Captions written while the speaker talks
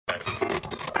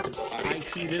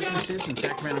IT businesses in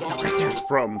Sacramento, California.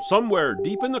 From somewhere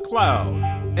deep in the cloud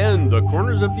and the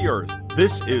corners of the earth,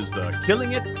 this is the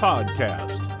Killing It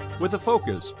Podcast, with a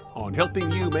focus on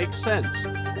helping you make sense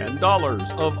and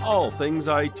dollars of all things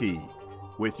IT.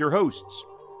 With your hosts,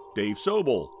 Dave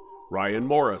Sobel, Ryan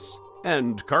Morris,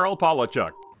 and Carl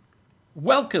Polachuk.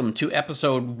 Welcome to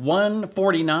episode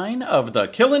 149 of the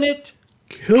Killing It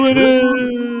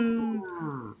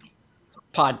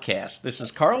Podcast. This is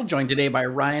Carl, joined today by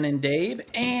Ryan and Dave,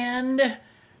 and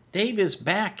Dave is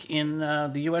back in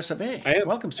the US of A. I am.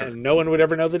 Welcome, sir. And no one would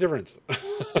ever know the difference.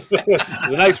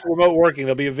 It's a nice remote working.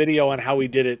 There'll be a video on how we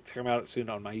did it come out soon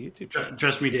on my YouTube channel.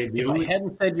 Trust me, Dave. If I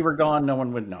hadn't said you were gone, no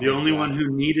one would know. The only one who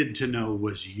needed to know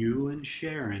was you and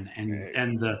Sharon,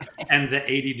 and the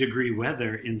 80-degree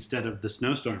weather instead of the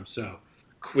snowstorm. So,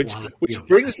 which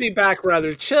brings me back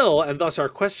rather chill, and thus our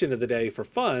question of the day for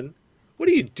fun: what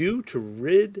do you do to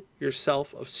rid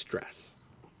yourself of stress?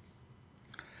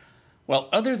 Well,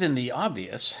 other than the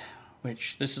obvious,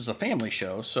 which this is a family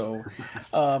show, so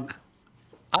I'm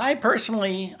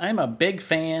a big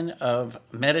fan of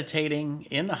meditating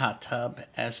in the hot tub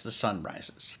as the sun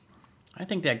rises. I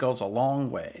think that goes a long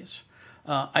ways.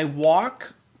 I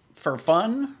walk for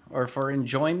fun or for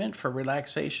enjoyment, for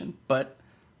relaxation, but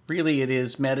really it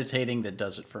is meditating that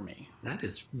does it for me. That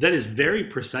is very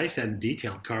precise and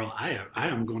detailed, Carl. I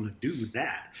am going to do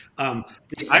that.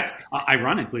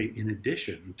 Ironically, in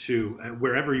addition to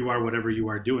wherever you are, whatever you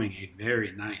are doing, a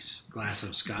very nice glass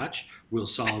of scotch will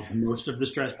solve most of the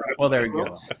stress. Well, there you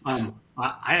go.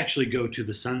 I actually go to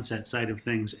the sunset side of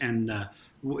things, and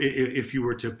if you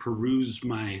were to peruse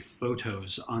my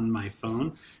photos on my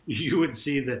phone, you would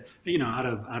see that, out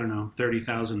of,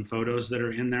 30,000 photos that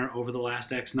are in there over the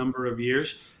last X number of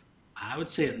years, I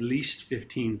would say at least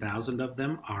 15,000 of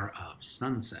them are of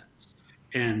sunsets.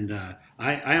 And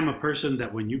I am a person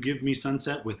that when you give me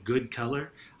sunset with good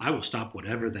color, I will stop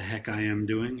whatever the heck I am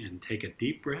doing and take a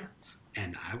deep breath,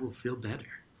 and I will feel better.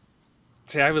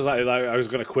 See, I was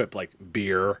going to quip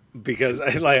beer because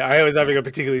I was having a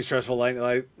particularly stressful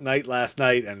night last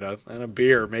night, and a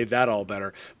beer made that all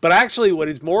better. But actually, what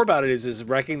is more about it is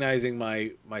recognizing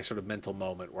my sort of mental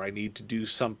moment where I need to do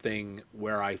something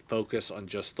where I focus on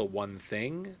just the one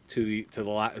thing to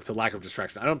lack of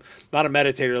distraction. I'm not a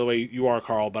meditator the way you are,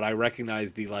 Carl, but I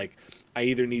recognize I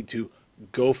either need to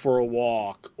go for a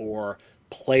walk or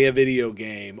play a video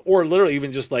game, or literally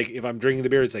even just if I'm drinking the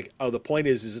beer, it's the point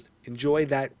is enjoy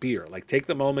that beer. Take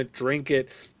the moment, drink it,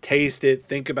 taste it,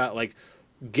 think about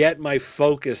get my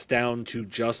focus down to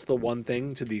just the one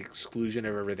thing to the exclusion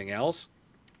of everything else.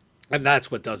 And that's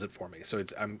what does it for me. So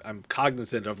I'm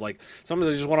cognizant of sometimes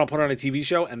I just want to put on a TV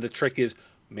show, and the trick is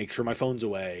make sure my phone's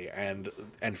away and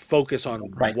focus on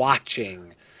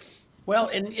watching. Well,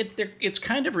 and it's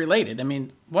kind of related. I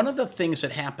mean, one of the things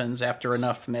that happens after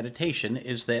enough meditation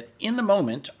is that in the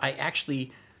moment, I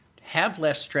actually have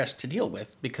less stress to deal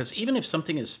with, because even if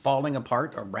something is falling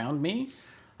apart around me,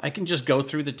 I can just go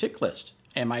through the tick list.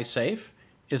 Am I safe?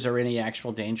 Is there any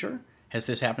actual danger? Has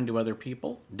this happened to other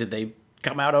people? Did they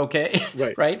come out okay?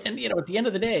 Right. And, at the end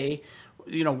of the day,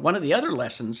 one of the other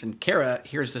lessons, and Kara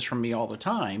hears this from me all the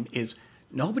time, is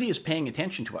nobody is paying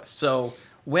attention to us. So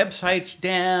website's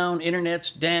down,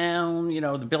 internet's down,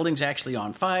 the building's actually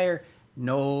on fire.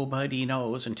 Nobody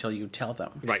knows until you tell them.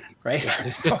 Right? I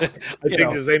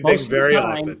think the same thing very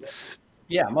often.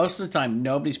 Yeah, most of the time,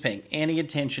 nobody's paying any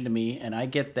attention to me, and I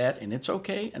get that, and it's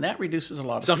okay, and that reduces a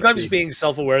lot of Sometimes stress. Being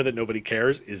self-aware that nobody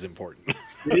cares is important.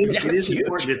 It is huge.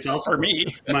 Important. It's also for me.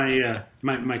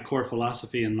 My core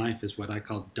philosophy in life is what I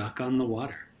call duck on the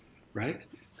water, right?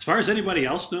 As far as anybody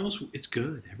else knows, it's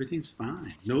good. Everything's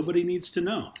fine. Nobody needs to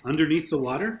know. Underneath the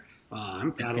water,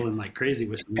 I'm paddling like crazy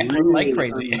with some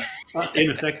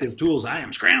ineffective tools. I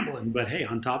am scrambling. But hey,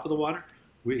 on top of the water,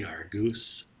 we are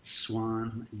goose,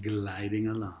 swan, gliding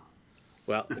along.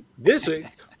 Well, this week,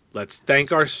 let's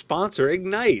thank our sponsor,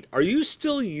 Ignite. Are you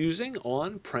still using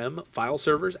on-prem file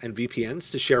servers and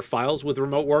VPNs to share files with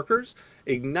remote workers?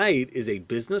 Ignite is a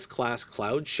business-class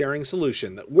cloud sharing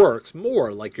solution that works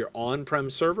more like your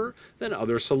on-prem server than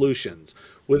other solutions.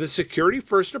 With a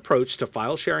security-first approach to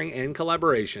file sharing and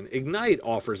collaboration, Ignite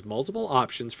offers multiple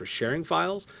options for sharing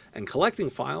files and collecting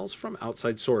files from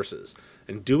outside sources,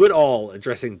 and do it all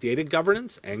addressing data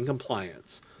governance and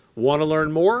compliance. Want to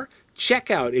learn more?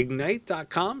 Check out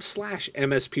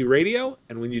ignite.com/MSP radio,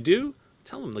 and when you do,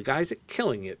 tell them the guys at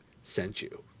Killing It sent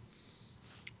you.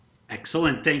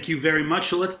 Excellent. Thank you very much.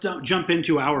 So let's jump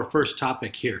into our first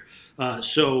topic here.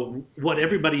 So what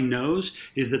everybody knows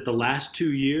is that the last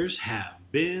 2 years have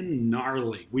been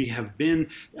gnarly. We have been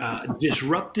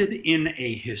disrupted in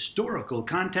a historical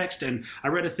context. And I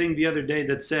read a thing the other day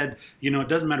that said, it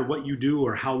doesn't matter what you do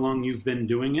or how long you've been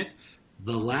doing it.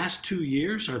 The last 2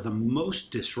 years are the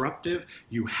most disruptive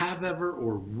you have ever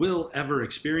or will ever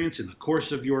experience in the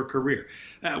course of your career.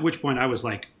 At which point I was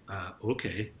like,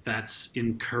 okay, that's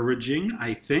encouraging,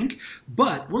 I think.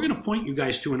 But we're going to point you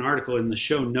guys to an article in the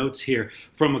show notes here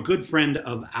from a good friend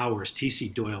of ours,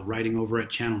 TC Doyle, writing over at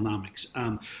Channelnomics.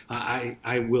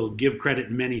 I will give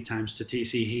credit many times to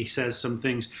TC. He says some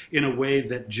things in a way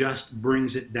that just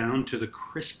brings it down to the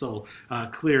crystal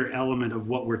clear element of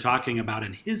what we're talking about.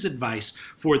 And his advice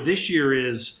for this year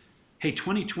is, hey,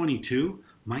 2022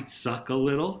 might suck a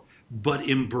little, but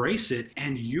embrace it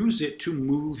and use it to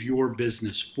move your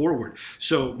business forward.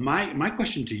 So my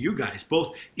question to you guys,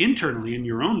 both internally in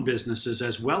your own businesses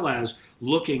as well as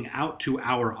looking out to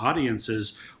our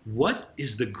audiences, what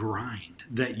is the grind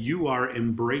that you are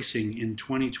embracing in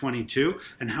 2022,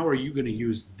 and how are you going to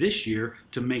use this year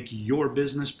to make your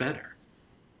business better?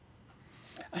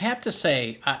 I have to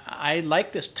say, I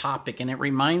like this topic, and it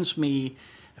reminds me,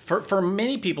 for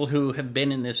many people who have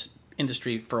been in this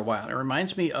industry for a while, it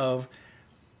reminds me of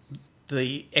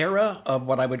the era of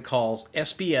what I would call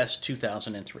SBS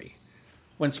 2003.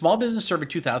 When Small Business Server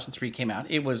 2003 came out,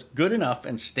 it was good enough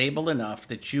and stable enough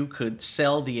that you could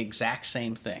sell the exact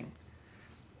same thing,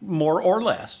 more or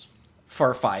less,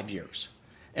 for 5 years.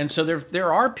 And so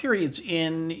there are periods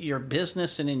in your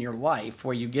business and in your life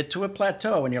where you get to a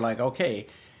plateau and you're like, okay,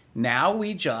 now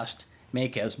we just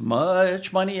make as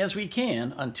much money as we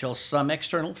can until some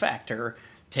external factor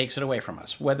takes it away from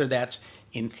us, whether that's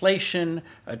inflation,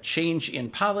 a change in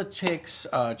politics,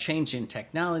 a change in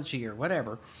technology, or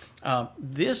whatever.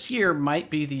 This year might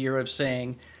be the year of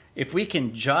saying, if we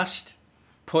can just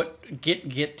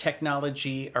get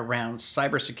technology around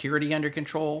cybersecurity under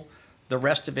control, the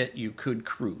rest of it you could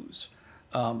cruise.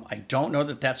 I don't know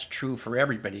that that's true for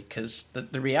everybody, because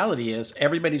the reality is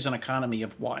everybody's an economy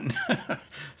of one.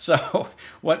 So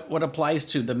what applies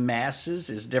to the masses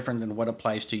is different than what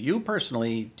applies to you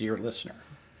personally, dear listener.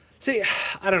 See,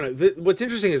 I don't know. What's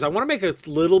interesting is I want to make a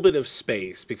little bit of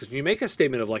space, because when you make a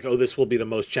statement of like, oh, this will be the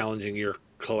most challenging year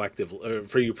collective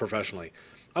for you professionally,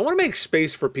 I want to make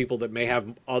space for people that may have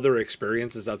other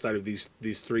experiences outside of these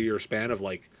 3-year span of,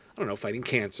 like, I don't know, fighting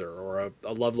cancer or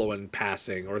a loved one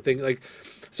passing or things like.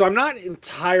 So I'm not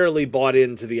entirely bought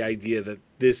into the idea that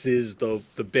this is the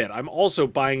bit. I'm also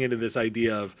buying into this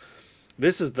idea of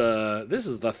this is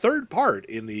the third part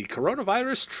in the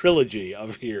coronavirus trilogy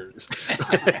of years.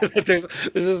 there's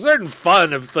a certain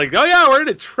fun of like, oh yeah, we're in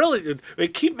a trilogy. We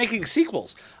keep making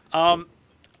sequels.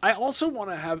 I also want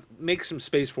to make some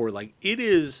space for, like, it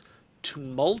is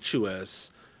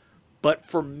tumultuous, but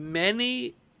for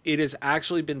many, it has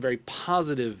actually been very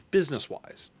positive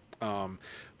business-wise.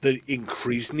 The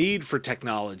increased need for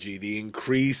technology, the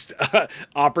increased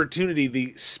opportunity,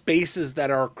 the spaces that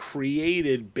are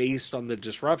created based on the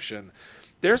disruption.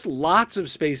 There's lots of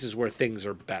spaces where things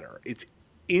are better. It's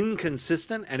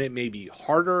inconsistent, and it may be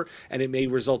harder, and it may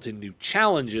result in new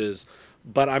challenges,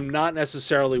 but I'm not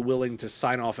necessarily willing to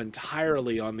sign off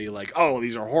entirely on the, like, oh,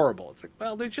 these are horrible. It's like,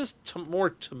 well, they're just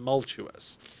more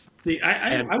tumultuous. See,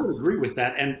 I would agree with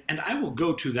that, and I will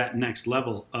go to that next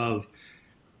level of,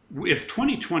 if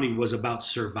 2020 was about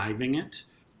surviving it,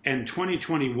 and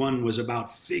 2021 was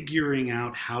about figuring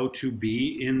out how to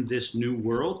be in this new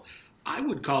world, I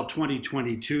would call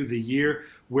 2022 the year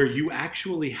where you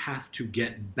actually have to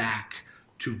get back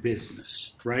to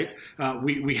business, right?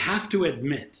 We have to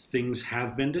admit things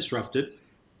have been disrupted,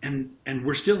 and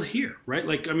we're still here, right?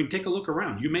 Like, I mean, take a look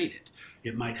around. You made it.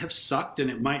 It might have sucked,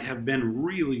 and it might have been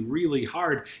really, really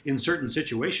hard in certain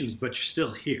situations, but you're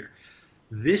still here.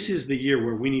 This is the year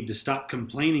where we need to stop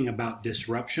complaining about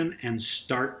disruption and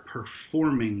start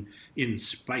performing in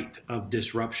spite of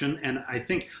disruption. And I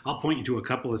think I'll point you to a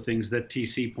couple of things that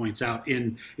TC points out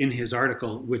in his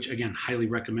article, which, again, highly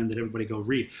recommend that everybody go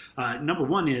read. Number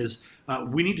one is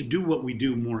we need to do what we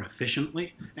do more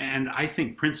efficiently. And I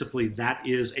think principally that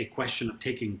is a question of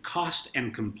taking cost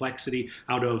and complexity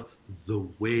out of the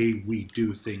way we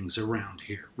do things around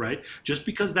here, right? Just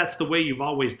because that's the way you've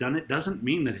always done it doesn't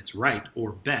mean that it's right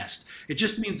or best. It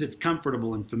just means it's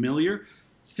comfortable and familiar.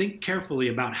 Think carefully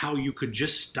about how you could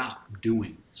just stop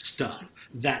doing stuff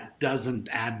that doesn't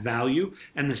add value.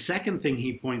 And the second thing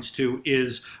he points to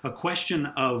is a question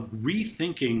of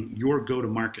rethinking your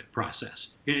go-to-market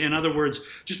process. In other words,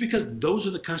 just because those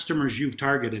are the customers you've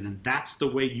targeted and that's the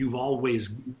way you've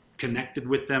always connected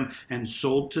with them and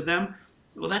sold to them,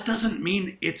 well, that doesn't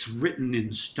mean it's written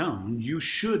in stone. You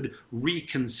should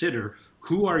reconsider,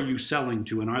 who are you selling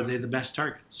to, and are they the best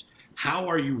targets? How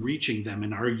are you reaching them?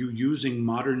 And are you using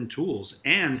modern tools?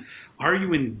 And are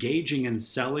you engaging and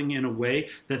selling in a way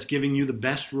that's giving you the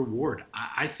best reward?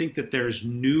 I think that there's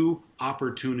new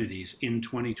opportunities in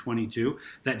 2022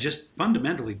 that just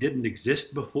fundamentally didn't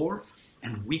exist before,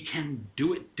 and we can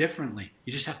do it differently.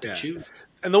 You just have to choose.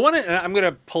 And the one, and I'm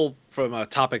going to pull from a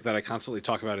topic that I constantly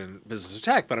talk about in Business of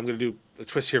Tech, but I'm going to do a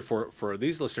twist here for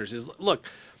these listeners is, look,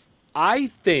 I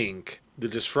think the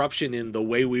disruption in the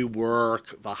way we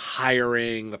work, the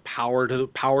hiring, the power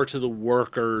to the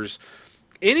workers,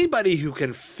 anybody who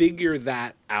can figure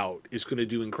that out is going to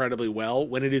do incredibly well.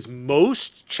 When it is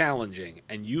most challenging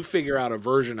and you figure out a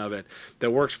version of it that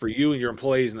works for you and your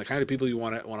employees and the kind of people you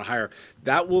want to hire,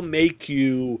 that will make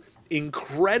you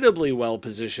incredibly well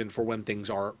positioned for when things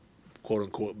are quote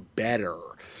unquote better.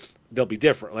 They'll be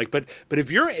different. But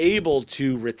if you're able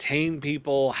to retain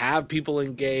people, have people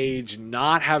engaged,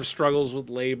 not have struggles with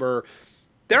labor,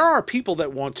 there are people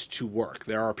that want to work.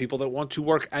 There are people that want to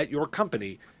work at your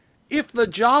company if the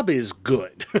job is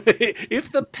good,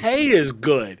 if the pay is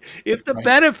good, if the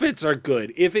benefits are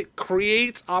good, if it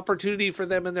creates opportunity for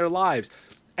them in their lives.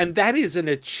 And that is an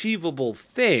achievable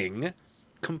thing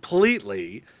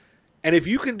completely. And if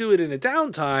you can do it in a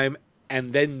downtime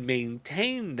and then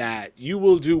maintain that, you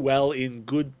will do well in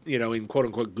good, in quote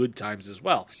unquote good times as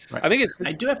well. Right. I think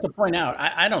I do have to point out,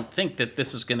 I don't think that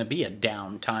this is going to be a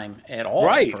downtime at all.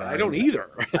 Right. I don't either.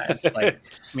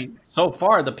 So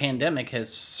far the pandemic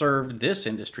has served this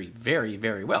industry very,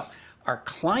 very well. Our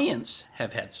clients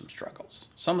have had some struggles.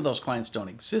 Some of those clients don't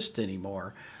exist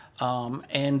anymore.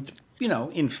 And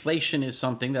inflation is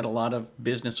something that a lot of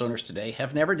business owners today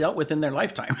have never dealt with in their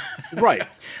lifetime. Right.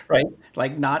 Right.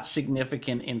 Like not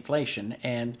significant inflation.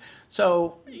 And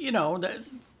so,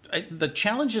 the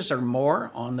challenges are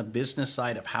more on the business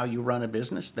side of how you run a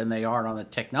business than they are on the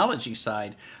technology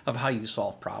side of how you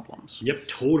solve problems. Yep,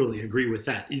 totally agree with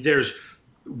that. There's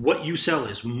what you sell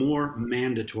is more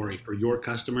mandatory for your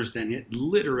customers than it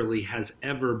literally has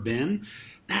ever been.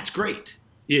 That's great.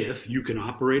 If you can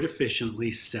operate efficiently,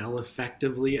 sell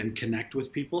effectively, and connect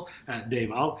with people.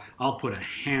 Dave, I'll put a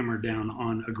hammer down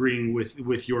on agreeing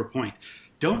with your point.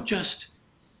 Don't just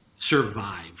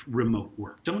survive remote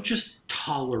work. Don't just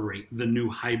tolerate the new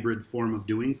hybrid form of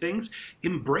doing things.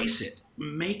 Embrace it.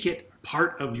 Make it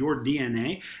part of your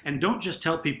DNA. And don't just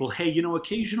tell people, hey,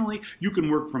 occasionally you can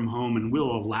work from home and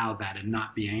we'll allow that and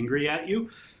not be angry at you.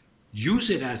 Use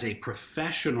it as a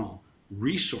professional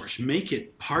resource. Make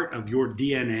it part of your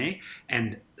DNA,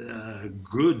 and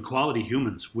good quality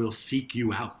humans will seek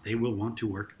you out. They will want to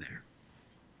work there.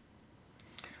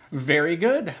 Very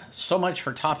good. So much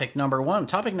for topic number one.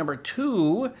 Topic number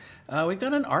two, we've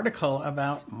got an article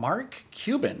about Mark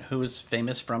Cuban, who is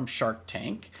famous from Shark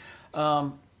Tank,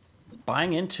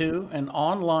 buying into an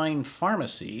online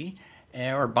pharmacy,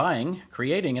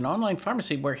 creating an online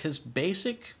pharmacy where his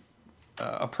basic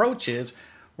approach is,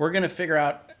 we're going to figure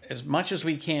out as much as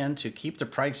we can to keep the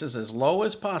prices as low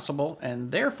as possible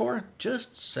and therefore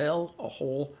just sell a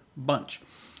whole bunch.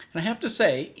 And I have to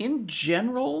say, in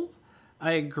general,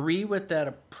 I agree with that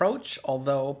approach,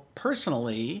 although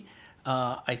personally,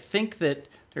 I think that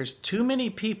there's too many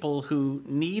people who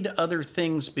need other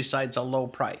things besides a low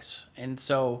price. And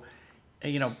so,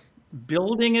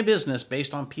 building a business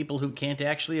based on people who can't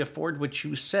actually afford what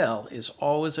you sell is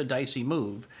always a dicey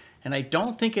move. And I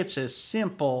don't think it's as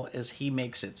simple as he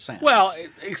makes it sound. Well,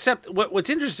 except what's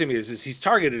interesting to me is he's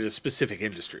targeted a specific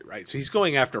industry, right? So he's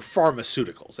going after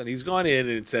pharmaceuticals, and he's gone in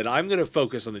and said, I'm going to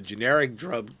focus on the generic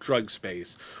drug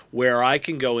space where I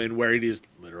can go in where it is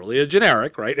literally a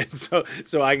generic, right? And so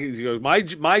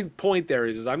my point there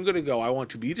is I'm going to go, I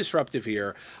want to be disruptive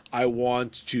here. I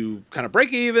want to kind of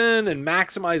break even and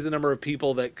maximize the number of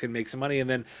people that can make some money. And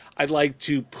then I'd like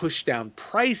to push down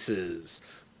prices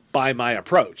by my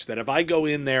approach, that if I go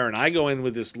in there and I go in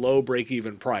with this low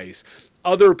break-even price,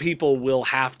 other people will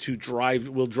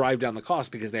drive down the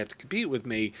cost because they have to compete with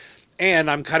me,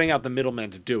 and I'm cutting out the middlemen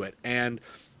to do it. And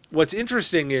what's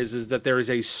interesting is that there is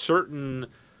a certain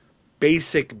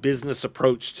basic business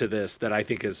approach to this that I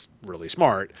think is really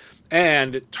smart,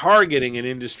 and targeting an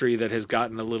industry that has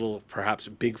gotten a little perhaps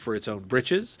big for its own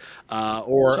britches. I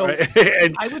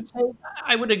would say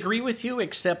I would agree with you,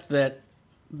 except that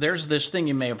there's this thing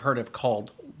you may have heard of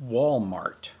called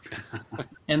Walmart,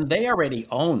 and they already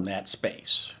own that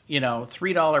space.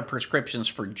 $3 prescriptions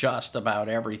for just about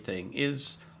everything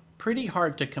is pretty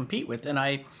hard to compete with. And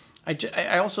I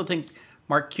also think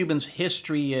Mark Cuban's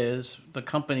history is the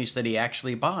companies that he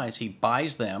actually buys. He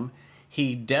buys them.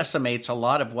 He decimates a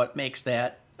lot of what makes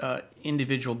that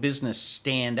individual business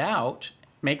stand out,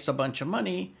 makes a bunch of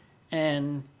money,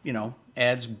 and,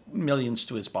 adds millions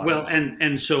to his bottom Well, line.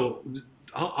 and so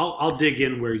I'll dig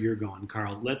in where you're going,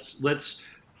 Carl. Let's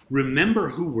remember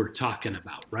who we're talking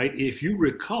about, right? If you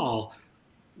recall,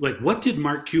 like, what did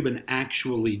Mark Cuban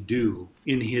actually do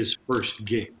in his first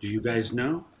gig? Do you guys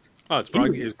know? Oh, He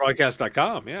was, it's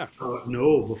broadcast.com. Yeah.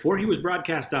 no, before he was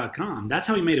broadcast.com, that's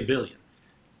how he made $1 billion.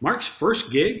 Mark's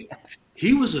first gig,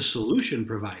 he was a solution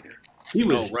provider. He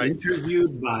Oh, was right.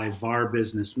 interviewed by VAR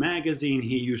Business Magazine.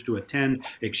 He used to attend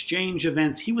exchange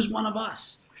events. He was one of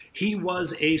us. He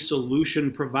was a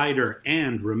solution provider.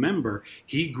 And remember,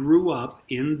 he grew up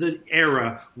in the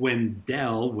era when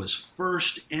Dell was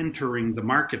first entering the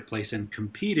marketplace and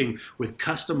competing with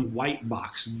custom white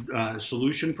box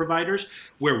solution providers,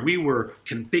 where we were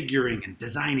configuring and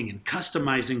designing and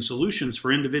customizing solutions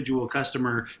for individual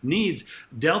customer needs.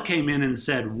 Dell came in and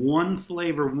said, one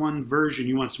flavor, one version,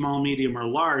 you want small, medium, or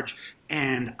large,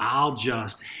 and I'll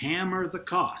just hammer the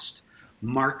cost.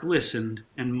 Mark listened,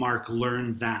 and Mark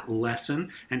learned that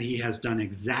lesson, and he has done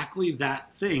exactly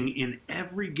that thing in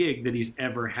every gig that he's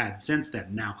ever had since then.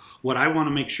 Now, what I want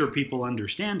to make sure people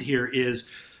understand here is,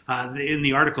 in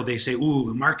the article they say,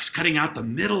 "Ooh, Mark's cutting out the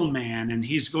middleman, and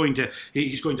he's going to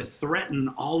threaten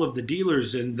all of the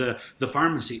dealers in the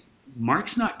pharmacy."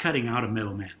 Mark's not cutting out a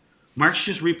middleman. Mark's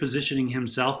just repositioning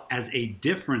himself as a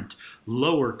different,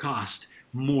 lower cost,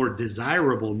 more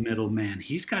desirable middleman.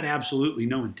 He's got absolutely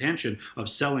no intention of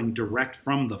selling direct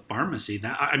from the pharmacy.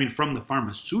 From the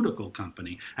pharmaceutical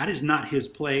company. That is not his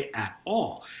play at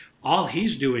all. All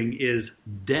he's doing is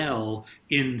Dell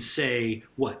in, say,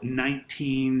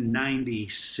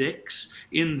 1996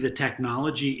 in the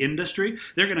technology industry.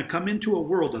 They're going to come into a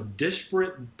world of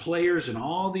disparate players and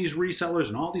all these resellers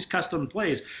and all these custom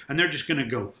plays, and they're just going to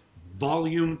go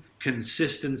volume,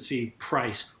 consistency,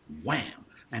 price, wham.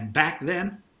 And back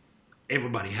then,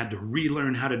 everybody had to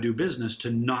relearn how to do business to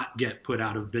not get put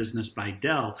out of business by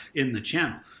Dell in the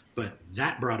channel. But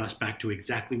that brought us back to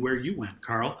exactly where you went,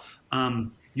 Carl.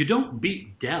 You don't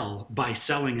beat Dell by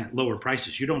selling at lower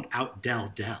prices. You don't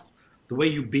out-Dell Dell. The way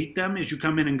you beat them is you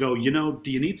come in and go,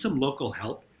 do you need some local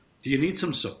help? Do you need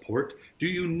some support? Do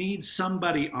you need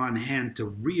somebody on hand to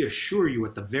reassure you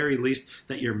at the very least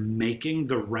that you're making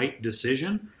the right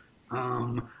decision?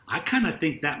 I kind of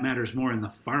think that matters more in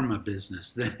the pharma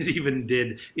business than it even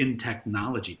did in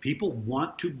technology. People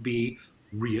want to be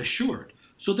reassured.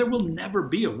 So there will never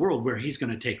be a world where he's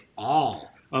going to take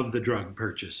all of the drug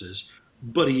purchases,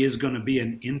 but he is going to be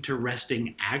an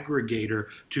interesting aggregator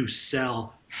to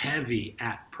sell heavy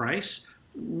at price.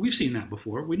 We've seen that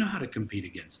before. We know how to compete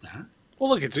against that.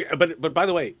 Well, look, but by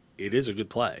the way, it is a good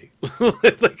play.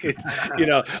 Like, it's,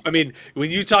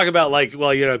 when you talk about, like,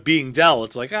 being Dell,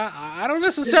 it's like, I don't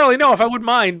necessarily know if I would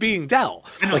mind being Dell.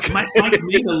 I know, Like, Mike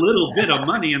made a little bit of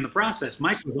money in the process.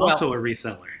 Mike was also a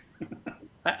reseller.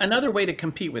 Another way to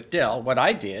compete with Dell, what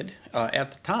I did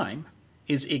at the time,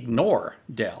 is ignore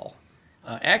Dell.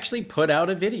 Actually put out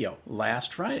a video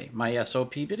last Friday. My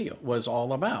SOP video was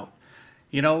all about,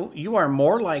 you are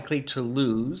more likely to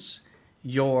lose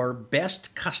your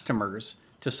best customers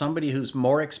to somebody who's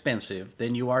more expensive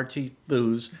than you are to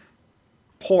lose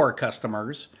poor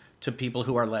customers to people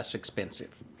who are less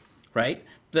expensive, right?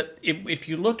 If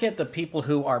you look at the people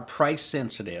who are price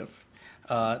sensitive,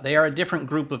 they are a different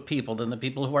group of people than the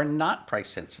people who are not price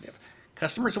sensitive.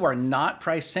 Customers who are not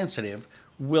price sensitive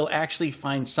will actually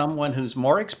find someone who's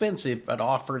more expensive but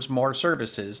offers more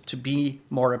services to be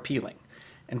more appealing.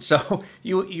 And so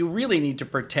you really need to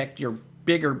protect your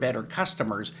bigger, better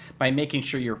customers by making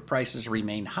sure your prices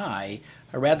remain high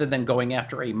rather than going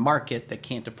after a market that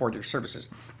can't afford your services.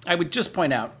 I would just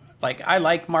point out, I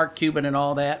like Mark Cuban and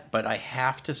all that, but I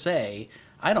have to say,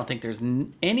 I don't think there's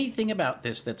anything about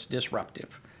this that's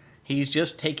disruptive. He's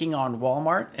just taking on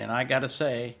Walmart, and I got to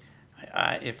say,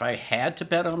 if I had to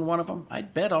bet on one of them,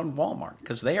 I'd bet on Walmart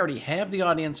because they already have the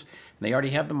audience, and they already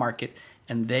have the market,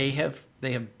 and they have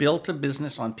built a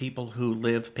business on people who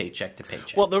live paycheck to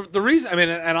paycheck. well, the reason,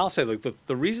 and I'll say, like,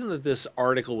 the reason that this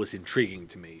article was intriguing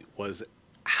to me was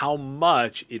how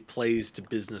much it plays to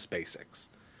business basics.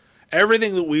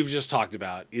 Everything that we've just talked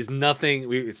about is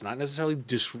nothing. It's not necessarily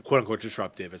quote unquote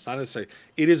disruptive. It's not necessarily.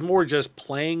 It is more just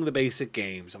playing the basic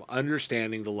games of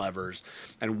understanding the levers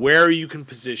and where you can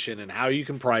position and how you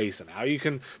can price and how you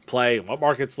can play and what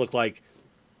markets look like.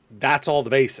 That's all the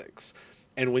basics.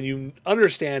 And when you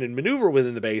understand and maneuver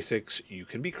within the basics, you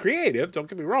can be creative. Don't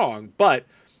get me wrong, but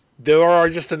there are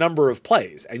just a number of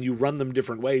plays, and you run them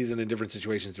different ways and in different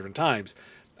situations, different times.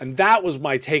 And that was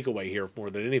my takeaway here more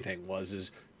than anything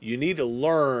is you need to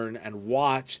learn and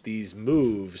watch these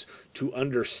moves to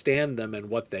understand them and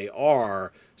what they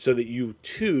are, so that you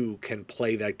too can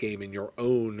play that game in your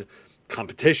own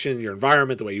competition, your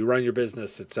environment, the way you run your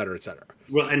business, et cetera, et cetera.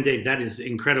 Well, and Dave, that is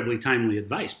incredibly timely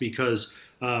advice, because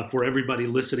for everybody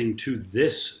listening to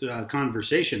this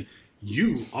conversation,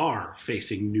 you are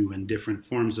facing new and different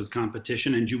forms of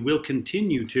competition, and you will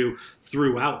continue to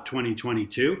throughout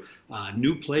 2022.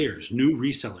 New players, new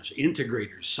resellers,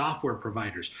 integrators, software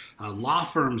providers, law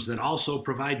firms that also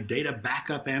provide data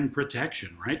backup and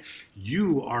protection, right?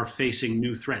 You are facing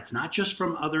new threats, not just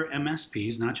from other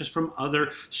MSPs, not just from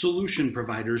other solution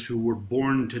providers who were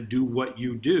born to do what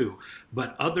you do,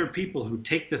 but other people who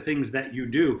take the things that you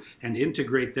do and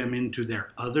integrate them into their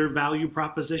other value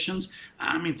propositions.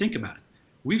 I mean, think about it.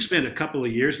 We've spent a couple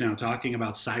of years now talking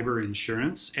about cyber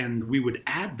insurance, and we would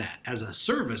add that as a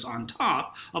service on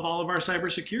top of all of our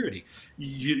cybersecurity.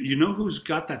 You know who's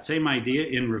got that same idea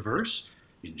in reverse?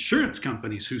 Insurance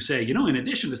companies who say, you know, in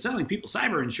addition to selling people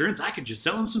cyber insurance, I could just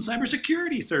sell them some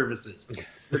cybersecurity services.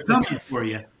 They're coming for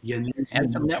you. You need Add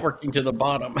some networking to the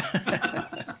bottom.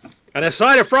 And a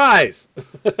side of fries.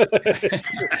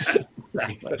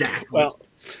 Exactly. Well,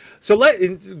 so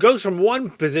it goes from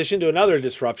one position to another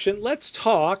disruption. Let's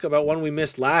talk about one we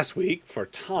missed last week for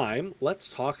time. Let's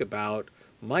talk about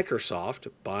Microsoft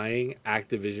buying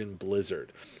Activision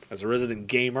Blizzard. As a resident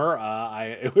gamer,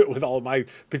 with all of my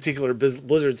particular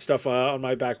Blizzard stuff on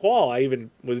my back wall, I even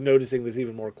was noticing this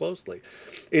even more closely.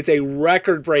 It's a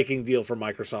record-breaking deal for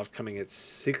Microsoft, coming at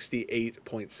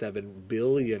 $68.7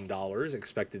 billion,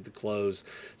 expected to close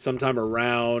sometime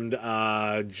around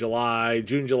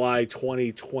June, July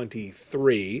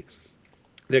 2023.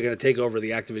 They're going to take over the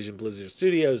Activision Blizzard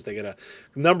Studios. They get a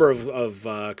number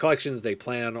of collections. They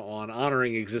plan on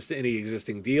honoring any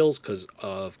existing deals, because,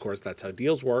 of course, that's how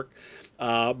deals work.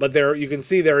 But you can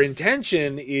see their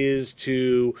intention is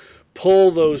to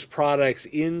pull those products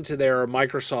into their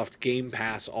Microsoft Game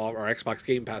Pass or Xbox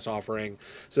Game Pass offering,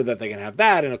 so that they can have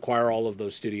that and acquire all of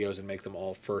those studios and make them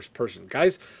all first person.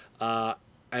 Guys,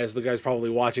 as the guys probably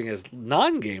watching as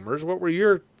non-gamers, what were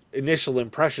your initial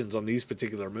impressions on these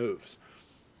particular moves?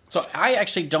 So I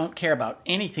actually don't care about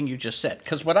anything you just said,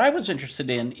 because what I was interested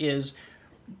in is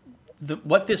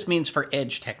what this means for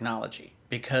edge technology.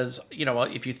 Because, you know,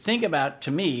 if you think about,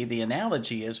 to me, the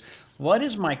analogy is, what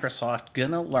is Microsoft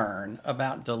going to learn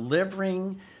about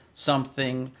delivering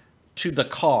something to the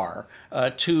car,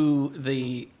 to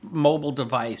the mobile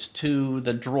device, to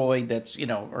the droid that's, you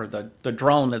know, or the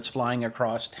drone that's flying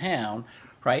across town,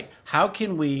 right? How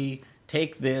can we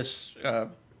take this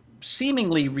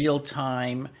seemingly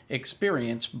real-time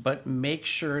experience, but make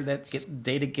sure that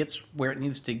data gets where it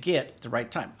needs to get at the right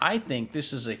time? I think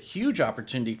this is a huge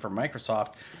opportunity for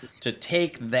Microsoft to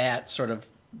take that sort of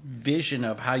vision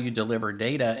of how you deliver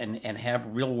data and have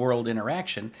real-world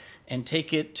interaction and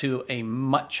take it to a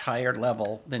much higher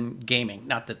level than gaming.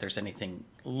 Not that there's anything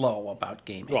low about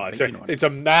gaming. Well, it's a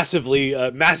massive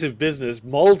business,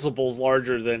 multiples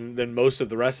larger than most of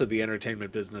the rest of the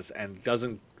entertainment business, and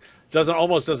doesn't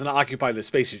occupy the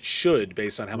space it should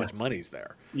based on how much money's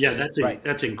there. Yeah,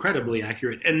 that's incredibly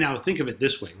accurate. And now think of it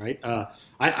this way, right?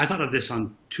 I thought of this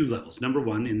on two levels. Number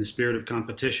one, in the spirit of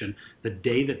competition, the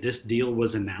day that this deal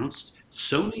was announced,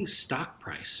 Sony's stock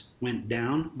price went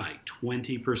down by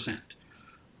 20%.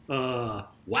 Wow.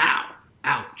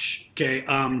 Ouch. Okay.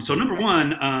 So number one,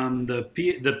 the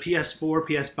PS4,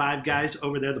 PS5 guys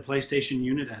over there, the PlayStation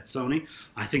unit at Sony,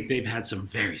 I think they've had some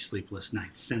very sleepless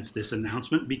nights since this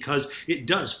announcement, because it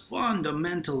does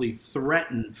fundamentally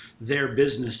threaten their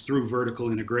business through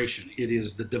vertical integration. It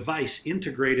is the device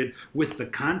integrated with the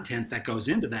content that goes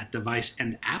into that device,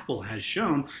 and Apple has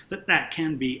shown that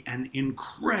can be an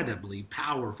incredibly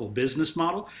powerful business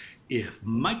model. If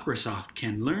Microsoft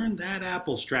can learn that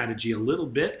Apple strategy a little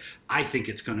bit, I think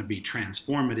it's going to be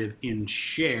transformative in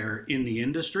share in the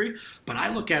industry. But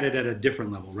I look at it at a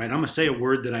different level, right? I'm going to say a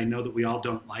word that I know that we all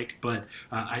don't like, but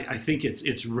I think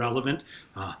it's relevant.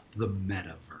 The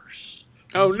metaverse.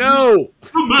 Oh, no! The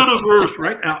metaverse,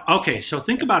 right? Okay, so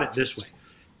think about it this way.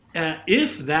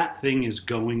 If that thing is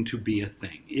going to be a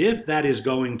thing, if that is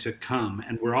going to come,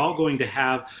 and we're all going to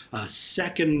have a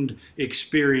second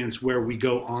experience where we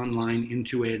go online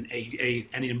into an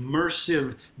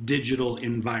immersive digital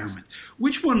environment,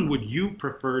 which one would you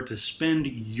prefer to spend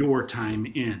your time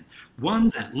in? One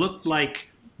that looked like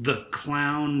the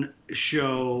clown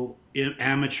show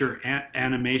amateur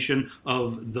animation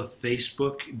of the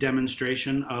Facebook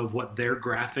demonstration of what their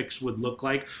graphics would look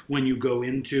like when you go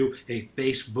into a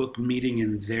Facebook meeting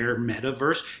in their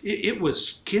metaverse? It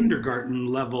was kindergarten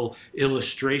level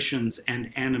illustrations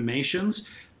and animations,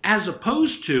 as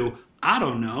opposed to I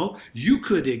don't know, you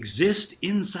could exist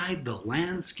inside the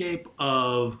landscape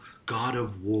of God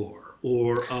of War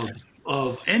or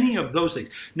of any of those things.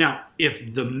 Now,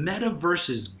 if the metaverse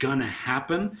is gonna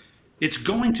happen, it's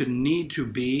going to need to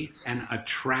be an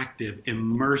attractive,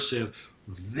 immersive,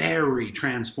 very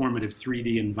transformative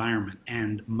 3D environment.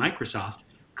 And Microsoft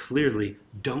clearly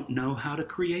don't know how to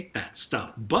create that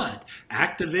stuff. But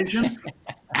Activision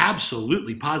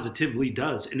absolutely positively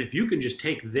does. And if you can just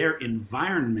take their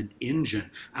environment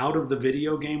engine out of the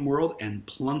video game world and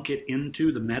plunk it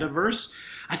into the metaverse,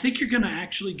 I think you're going to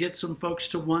actually get some folks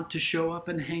to want to show up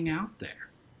and hang out there.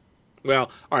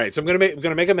 Well, all right. So I'm going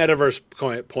to make a metaverse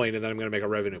point, and then I'm going to make a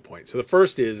revenue point. So the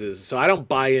first is so I don't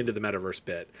buy into the metaverse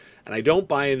bit, and I don't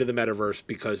buy into the metaverse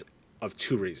because of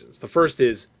two reasons. The first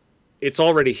is it's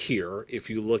already here.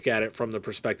 If you look at it from the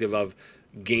perspective of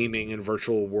gaming and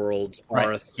virtual worlds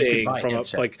are a thing.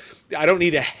 I don't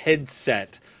need a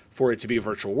headset for it to be a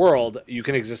virtual world. You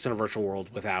can exist in a virtual world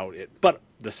without it. But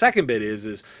the second bit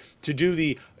is to do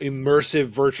the immersive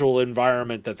virtual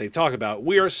environment that they talk about.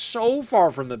 We are so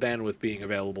far from the bandwidth being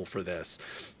available for this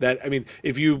that, I mean,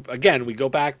 we go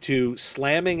back to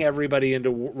slamming everybody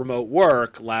into remote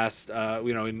work last,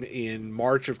 in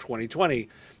March of 2020,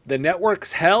 the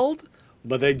networks held,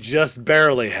 but they just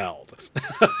barely held.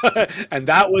 And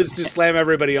that was to slam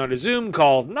everybody onto Zoom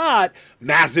calls, not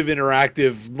massive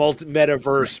interactive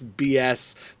metaverse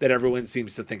BS that everyone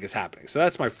seems to think is happening. So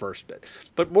that's my first bit.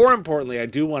 But more importantly, I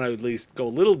do want to at least go a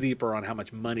little deeper on how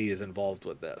much money is involved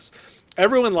with this.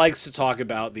 Everyone likes to talk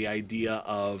about the idea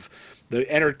of the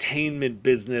entertainment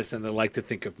business, and they like to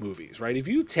think of movies, right? If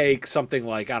you take something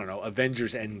like, I don't know,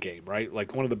 Avengers Endgame, right?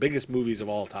 Like one of the biggest movies of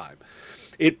all time.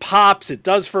 It pops, it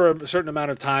does for a certain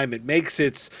amount of time, it makes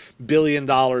its $1 billion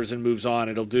and moves on.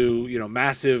 It'll do,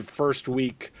 massive first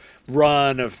week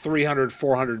run of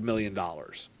 $300-400 million.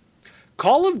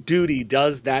 Call of Duty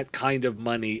does that kind of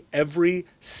money every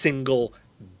single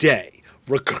day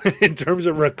in terms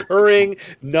of recurring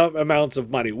amounts of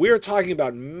money. We're talking about,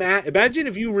 imagine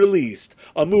if you released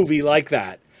a movie like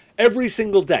that every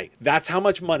single day. That's how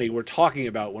much money we're talking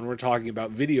about when we're talking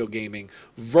about video gaming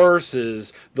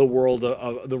versus the world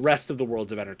of the rest of the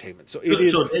worlds of entertainment. So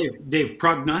Dave,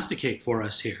 prognosticate for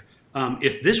us here.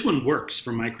 If this one works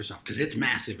for Microsoft, because it's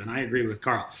massive, and I agree with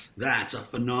Carl, that's a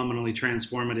phenomenally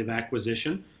transformative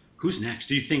acquisition. Who's next?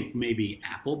 Do you think maybe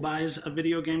Apple buys a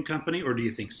video game company, or do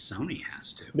you think Sony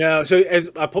has to? No. So as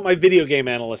I put my video game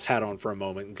analyst hat on for a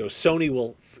moment and go,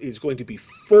 Sony is going to be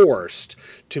forced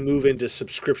to move into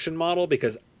subscription model,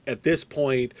 because at this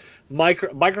point,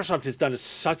 Microsoft has done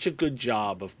such a good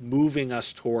job of moving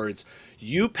us towards,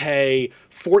 you pay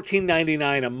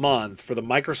 $14.99 a month for the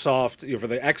Microsoft, for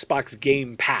the Xbox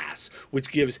Game Pass, which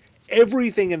gives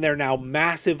everything in their now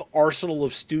massive arsenal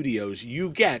of studios you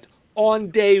get on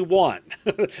day one.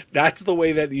 That's the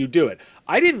way that you do it.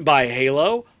 I didn't buy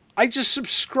Halo. I just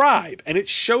subscribe, and it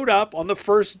showed up on the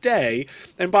first day.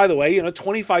 And by the way,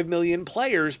 25 million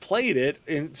players played it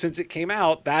since it came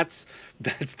out. That's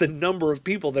the number of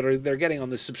people that they're getting on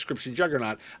this subscription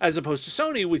juggernaut, as opposed to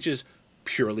Sony, which is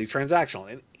purely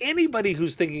transactional. And anybody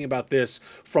who's thinking about this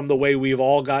from the way we've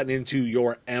all gotten into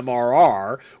your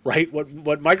MRR, right?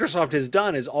 What Microsoft has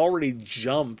done is already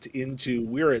jumped into,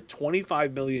 we're at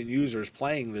 25 million users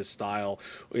playing this style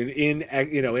in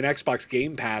Xbox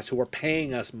Game Pass who are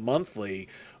paying us monthly,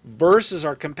 versus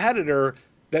our competitor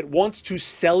that wants to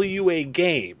sell you a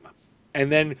game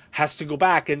and then has to go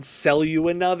back and sell you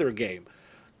another game.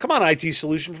 Come on, IT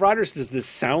solution providers. Does this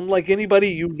sound like anybody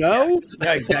you know?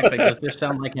 Yeah, exactly. Does this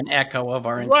sound like an echo of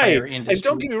our entire industry? And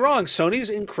don't get me wrong, Sony's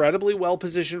incredibly well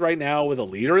positioned right now with a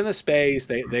leader in the space.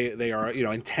 They are,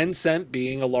 and Tencent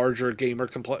being a larger gamer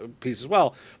piece as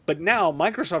well. But now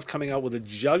Microsoft coming out with a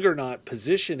juggernaut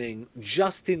positioning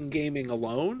just in gaming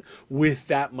alone with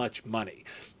that much money,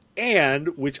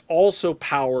 and which also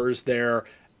powers their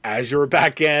Azure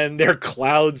backend, their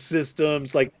cloud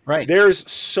systems.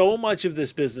 There's so much of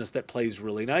this business that plays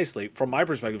really nicely. From my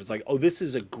perspective, it's like, oh, this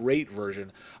is a great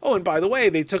version. Oh, and by the way,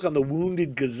 they took on the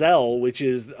Wounded Gazelle, which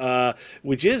is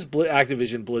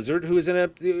Activision Blizzard, who is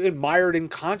admired in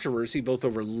controversy both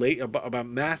over about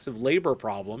massive labor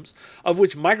problems, of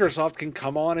which Microsoft can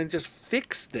come on and just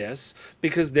fix this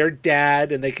because they're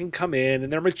dad and they can come in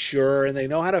and they're mature and they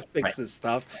know how to fix this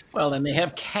stuff. Well, and they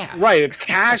have cash. Right,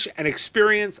 cash and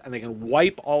experience, and they can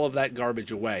wipe all of that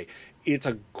garbage away. it's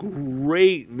a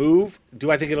great move.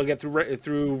 Do I think it'll get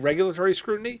through regulatory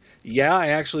scrutiny? Yeah, I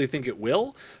actually think it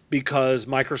will, because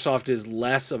Microsoft is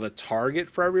less of a target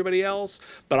for everybody else.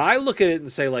 But I look at it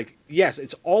and say, like, yes,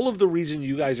 it's all of the reason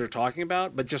you guys are talking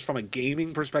about, but just from a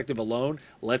gaming perspective alone,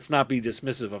 let's not be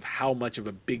dismissive of how much of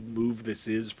a big move this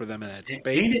is for them in that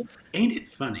space. Ain't it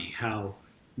funny how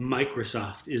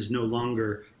Microsoft is no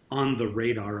longer on the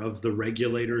radar of the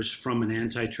regulators from an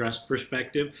antitrust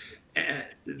perspective?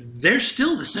 They're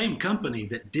still the same company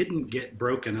that didn't get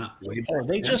broken up.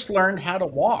 They just learned how to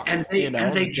walk, and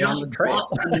they just bought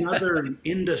another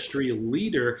industry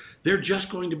leader. They're just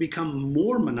going to become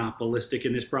more monopolistic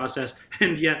in this process,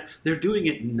 and yet they're doing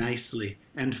it nicely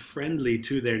and friendly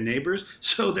to their neighbors,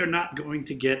 so they're not going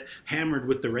to get hammered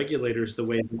with the regulators the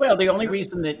way. Well, the only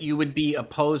reason that you would be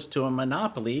opposed to a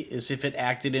monopoly is if it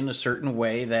acted in a certain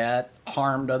way that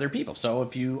harmed other people. So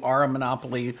if you are a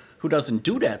monopoly who doesn't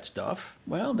do that stuff,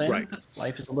 well, then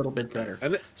life is a little bit better.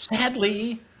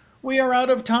 Sadly, we are out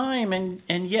of time,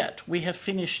 and yet we have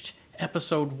finished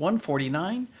episode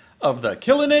 149 of the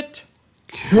Killing It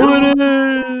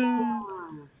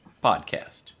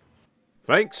podcast.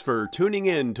 Thanks for tuning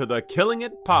in to the Killing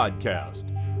It podcast.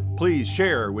 Please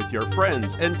share with your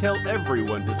friends and tell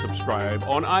everyone to subscribe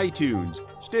on iTunes,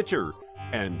 Stitcher,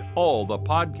 and all the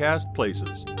podcast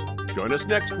places. Join us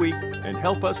next week and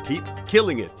help us keep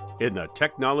killing it in the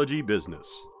technology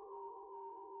business.